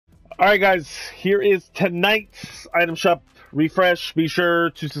Alright guys, here is tonight's item shop refresh. Be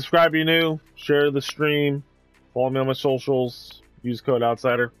sure to subscribe if you're new, share the stream, follow me on my socials, use code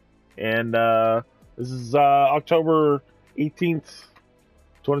OUTSIDER. And this is October 18th,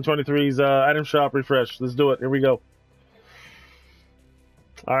 2023's item shop refresh. Let's do it. Here we go.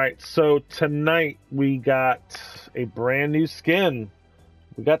 Alright, so tonight we got a brand new skin.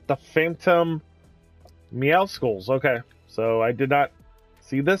 We got the Phantom Meowscles. Okay, so I did not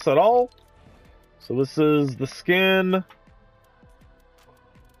see this at all. So this is the skin.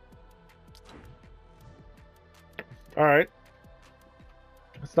 Alright.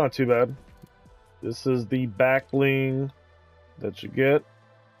 It's not too bad. This is the back bling that you get.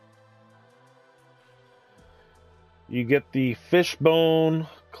 You get the fishbone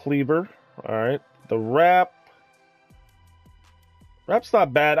cleaver. Alright. The wrap. Wrap's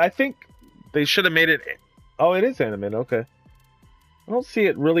not bad. I think they should have made it... Oh, it is animated. Okay. I don't see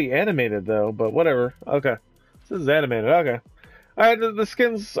it really animated though, but whatever. Okay. This is animated. Okay. Alright, the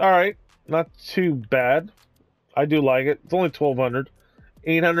skin's alright. Not too bad. I do like it. It's only 1,200.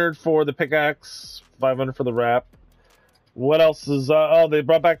 800 for the pickaxe. 500 for the wrap. What else is... oh, they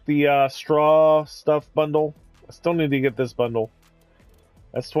brought back the straw stuff bundle. I still need to get this bundle.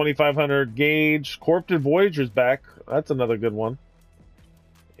 That's 2,500. Gauge. Corrupted Voyager's back. That's another good one.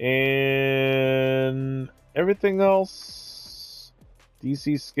 And everything else...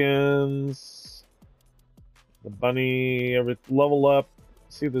 DC skins, the bunny, every level up.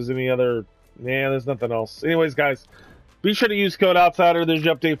 See if there's any other. Yeah, there's nothing else. Anyways, guys, be sure to use code OUTSIDER. There's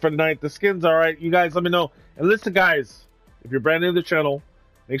your update for tonight. The skin's all right. You guys, let me know. And listen, guys, if you're brand new to the channel,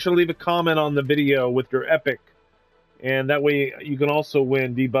 make sure to leave a comment on the video with your epic, and that way you can also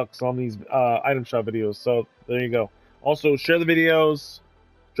win V-Bucks on these item shop videos. So there you go. Also, share the videos,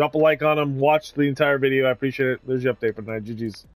 drop a like on them, watch the entire video. I appreciate it. There's your update for tonight. GG's.